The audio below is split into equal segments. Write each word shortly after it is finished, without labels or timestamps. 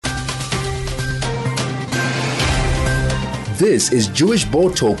This is Jewish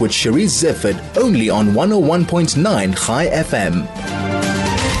Board Talk with Cherise Zifford, only on 101.9 Chai FM.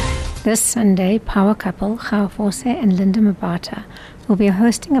 This Sunday, power couple Forse and Linda Mbatha will be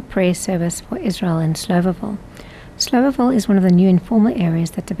hosting a prayer service for Israel in Slovoville. Slovoville is one of the new informal areas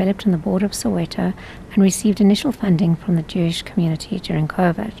that developed on the border of Soweto and received initial funding from the Jewish community during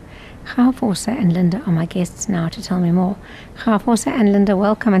COVID. Forse and Linda are my guests now to tell me more. Forse and Linda,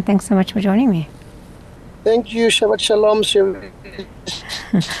 welcome and thanks so much for joining me. Thank you. Shabbat Shalom.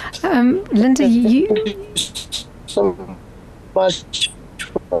 Linda, you so much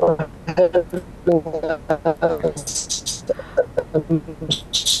for having us.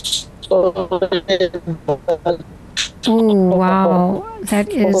 Oh, wow. That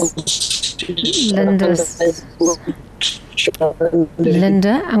is Linda's.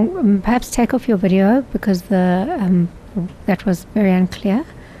 Linda, perhaps take off your video because that was very unclear.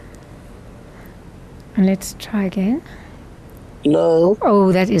 And let's try again. No.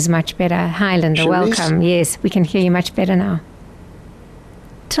 Oh, that is much better. Hi, Linda. Welcome. Yes, we can hear you much better now.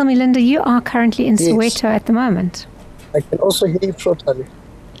 Tell me, Linda, you are currently in Soweto at the moment. I can also hear you properly.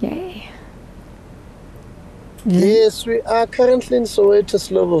 Yay. Yes, we are currently in Soweto,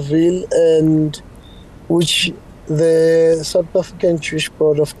 Slovoville, and which the South African Jewish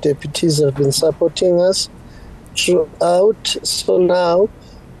Board of Deputies have been supporting us throughout. So now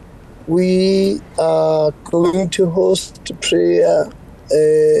we are going to host prayer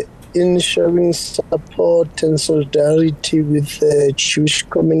in showing support and solidarity with the Jewish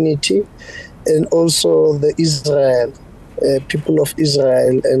community and also the people of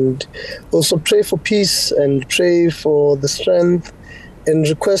Israel, and also pray for peace and pray for the strength and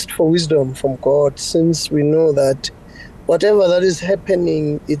request for wisdom from God, since we know that whatever that is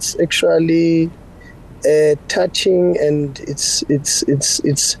happening, it's actually touching and it's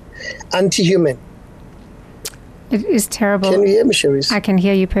anti-human. It is terrible. Can you hear me, Cherise? I can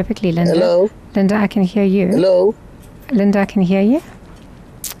hear you perfectly, Linda. Hello? Linda, I can hear you. Hello? Linda, I can hear you.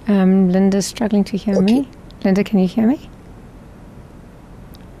 Linda's struggling to hear me. Linda, can you hear me?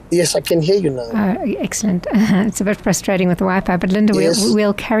 Yes, I can hear you now. Excellent. It's a bit frustrating with the Wi-Fi, but Linda,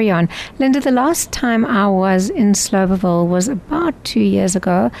 we'll carry on. Linda, the last time I was in Slovoville was about 2 years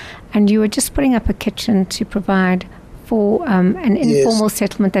ago, and you were just putting up a kitchen to provide for an informal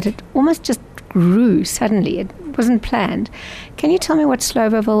settlement that it almost just grew suddenly. It wasn't planned. Can you tell me what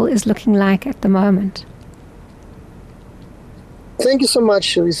Slovoville is looking like at the moment? Thank you so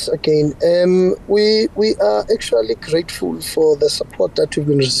much, Cherise, again. We are actually grateful for the support that we've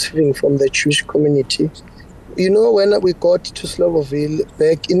been receiving from the Jewish community. You know, when we got to Slovoville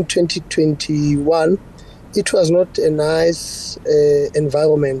back in 2021, it was not a nice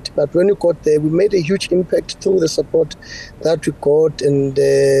environment, but when we got there, we made a huge impact through the support that we got and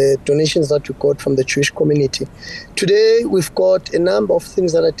the donations that we got from the Jewish community. Today, we've got a number of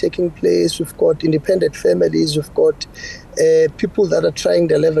things that are taking place. We've got independent families, we've got people that are trying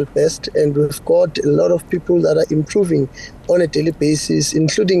their level best, and we've got a lot of people that are improving on a daily basis,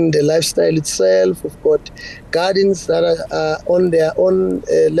 including the lifestyle itself. We've got gardens that are on their own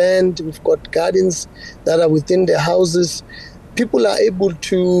land. We've got gardens that are within their houses. People are able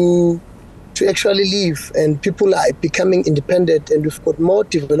to actually live, and people are becoming independent, and we've got more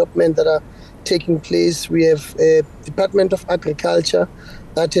development that are taking place. We have a Department of Agriculture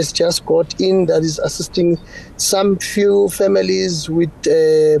that has just got in, that is assisting some few families with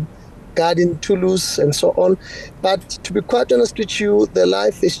garden tools and so on. But to be quite honest with you, the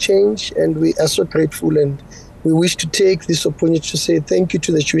life has changed, and we are so grateful, and we wish to take this opportunity to say thank you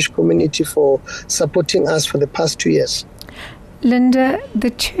to the Jewish community for supporting us for the past 2 years. Linda, the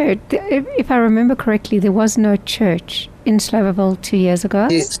church, if I remember correctly, there was no church in Slovoville 2 years ago.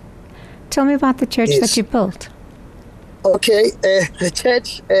 Yes. Tell me about the church that you built. Okay, the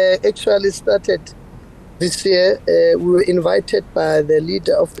church actually started this year. We were invited by the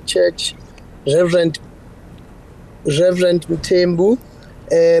leader of the church, Reverend Mtembu.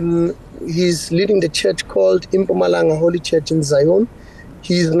 He's leading the church called Mpumalanga Holy Church in Zion.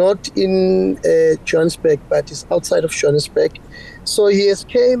 He's not in Johannesburg, but he's outside of Johannesburg. So he has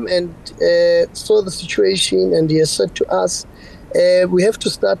came and saw the situation, and he has said to us, we have to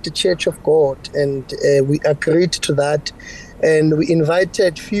start the Church of God, and we agreed to that, and we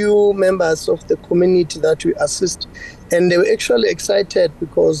invited few members of the community that we assist, and they were actually excited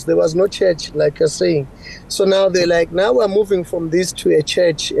because there was no church, like you're saying. So now they're like, now we're moving from this to a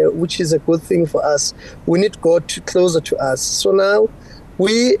church, which is a good thing for us. We need God closer to us. So now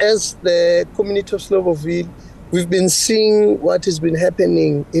we, as the community of Slovoville, we've been seeing what has been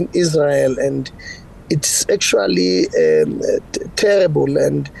happening in Israel, and it's actually terrible.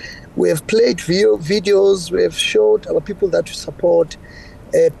 And we have played videos, we have showed our people that we support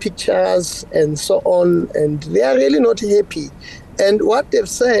pictures and so on, and they are really not happy. And what they've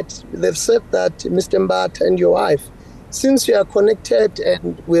said that, Mr. Mbatha and your wife, since we are connected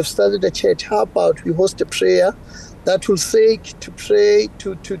and we have started a church, how about we host a prayer that will seek to pray,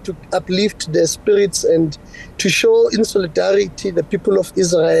 to uplift their spirits and to show in solidarity the people of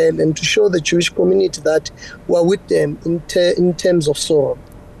Israel and to show the Jewish community that we are with them in terms of sorrow.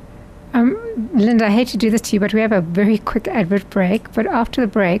 Linda, I hate to do this to you, but we have a very quick advert break. But after the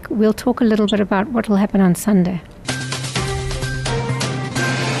break, we'll talk a little bit about what will happen on Sunday.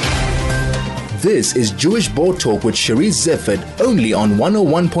 This is Jewish Board Talk with Cherise Zifford, only on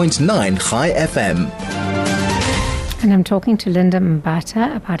 101.9 Chai FM. And I'm talking to Linda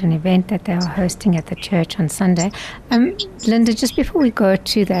Mbatha about an event that they are hosting at the church on Sunday. Linda, just before we go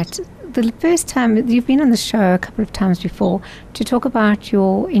to that, the first time, you've been on the show a couple of times before to talk about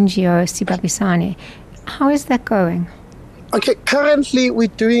your NGO, Sibabisane. How is that going? Okay, currently we're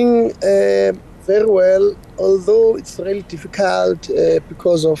doing very well, although it's really difficult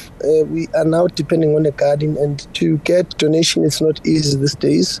because of we are now depending on the garden, and to get donation it's not easy these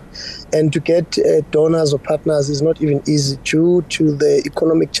days, and to get donors or partners is not even easy due to the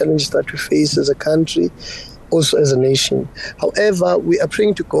economic challenges that we face as a country, also as a nation. However, we are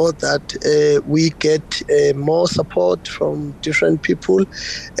praying to God that we get more support from different people,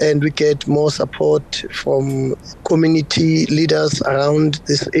 and we get more support from community leaders around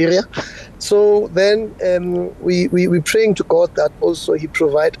this area. So then we're praying to God that also He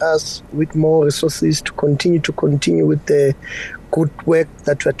provide us with more resources to continue with the good work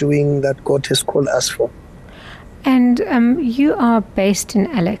that we're doing, that God has called us for. And you are based in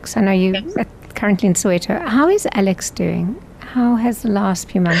Alex. I know you currently in Soweto. How is Alex doing? How has the last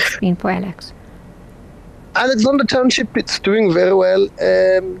few months been for Alex? Alexander Township, it's doing very well.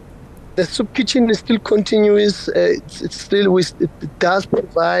 The soup kitchen is still continuous. It does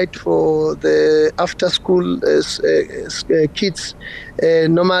provide for the after school kids.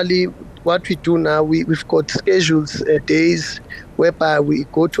 Normally, what we do now, we've got schedules days whereby we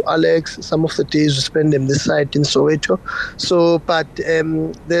go to Alex. Some of the days we spend them this side in Soweto. So, but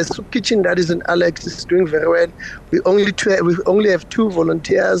the soup kitchen that is in Alex is doing very well. We only have 2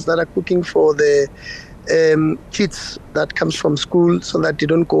 volunteers that are cooking for the kids that comes from school, so that they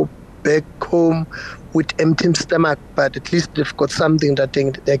don't go back home with empty stomach, but at least they've got something that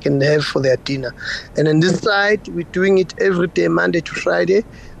they can have for their dinner. And on this side, we're doing it every day, Monday to Friday.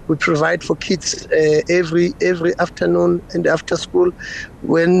 We provide for kids every afternoon and after school.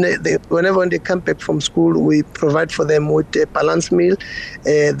 Whenever they come back from school, we provide for them with a balanced meal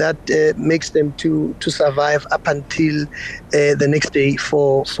that makes them to survive up until the next day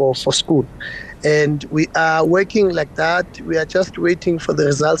for school. And we are working like that. We are just waiting for the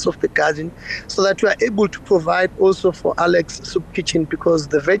results of the garden so that we are able to provide also for Alex Soup Kitchen, because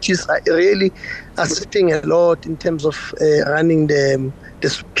the veggies are really assisting a lot in terms of running the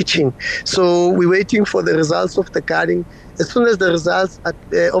soup kitchen. So we're waiting for the results of the garden. As soon as the results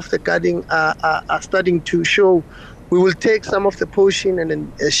of the garden are starting to show, we will take some of the portion and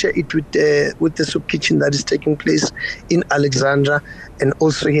then share it with the soup kitchen that is taking place in Alexandra and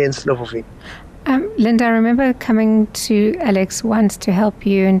also here in Slovovia. Linda, I remember coming to Alex once to help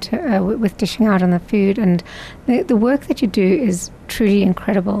you and with dishing out on the food, and the work that you do is truly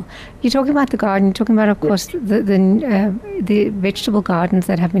incredible. You're talking about the garden, you're talking about, of course, the vegetable gardens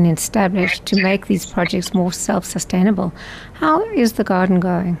that have been established to make these projects more self-sustainable. How is the garden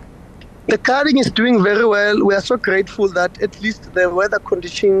going? The garden is doing very well. We are so grateful that at least the weather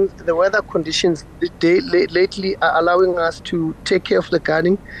conditions lately are allowing us to take care of the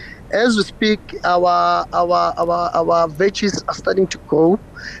garden. As we speak, our veggies are starting to grow,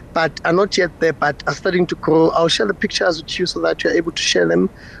 but are not yet there, but are starting to grow. I'll share the pictures with you so that you're able to share them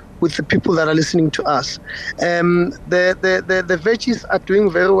with the people that are listening to us. The veggies are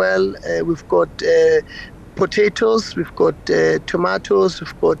doing very well. We've got potatoes, we've got tomatoes,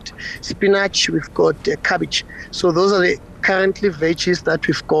 we've got spinach, we've got cabbage. So those are the currently veggies that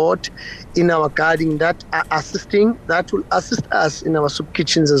we've got in our garden that will assist us in our soup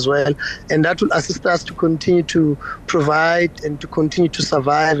kitchens as well, and that will assist us to continue to provide and to continue to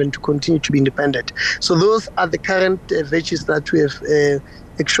survive and to continue to be independent. So those are the current veggies that we have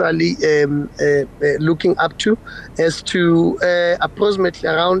actually looking up to. As to approximately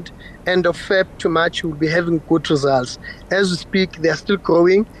around end of Feb to March, we'll be having good results. As we speak, they are still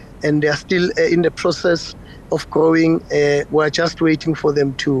growing and they are still in the process of growing. We're just waiting for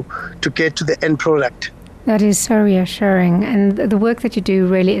them to get to the end product. That is so reassuring, and the work that you do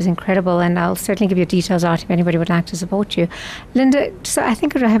really is incredible, and I'll certainly give your details out if anybody would like to support you. Linda, so I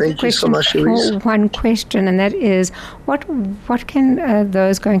think I have a question for one question, and that is, what can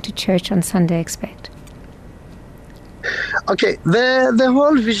those going to church on Sunday expect? Okay, the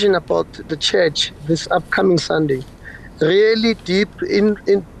whole vision about the church this upcoming Sunday, really deep in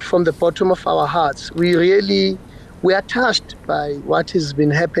from the bottom of our hearts, we are touched by what has been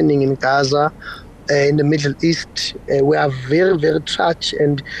happening in Gaza, in the Middle East. We are very, very touched,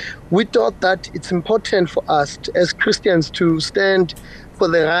 and we thought that it's important for us as Christians to stand for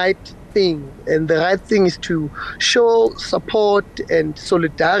the right thing, and the right thing is to show support and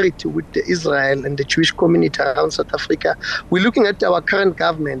solidarity with Israel and the Jewish community around South Africa. We're looking at our current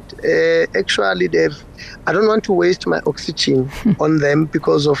government. Actually, I don't want to waste my oxygen on them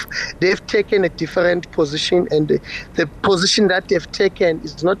because they've taken a different position, and the position that they've taken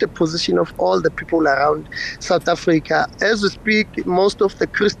is not a position of all the people around South Africa. As we speak, most of the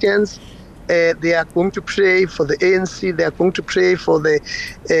Christians, they are going to pray for the ANC. They are going to pray for the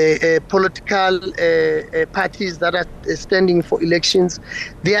political parties that are standing for elections.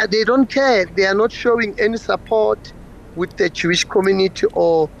 They don't care. They are not showing any support with the Jewish community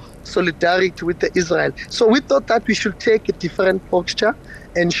or solidarity with Israel. So we thought that we should take a different posture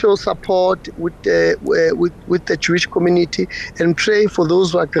and show support with the Jewish community, and pray for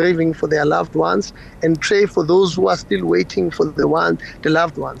those who are grieving for their loved ones, and pray for those who are still waiting for the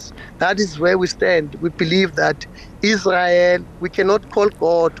loved ones. That is where we stand. We believe that Israel, we cannot call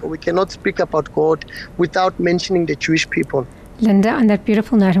God, or we cannot speak about God without mentioning the Jewish people. Linda, on that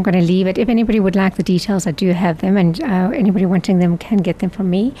beautiful note, I'm going to leave it. If anybody would like the details, I do have them, and anybody wanting them can get them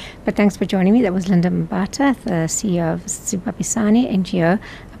from me. But thanks for joining me. That was Linda Mbatha, the CEO of Sibabisani NGO,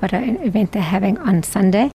 about an event they're having on Sunday.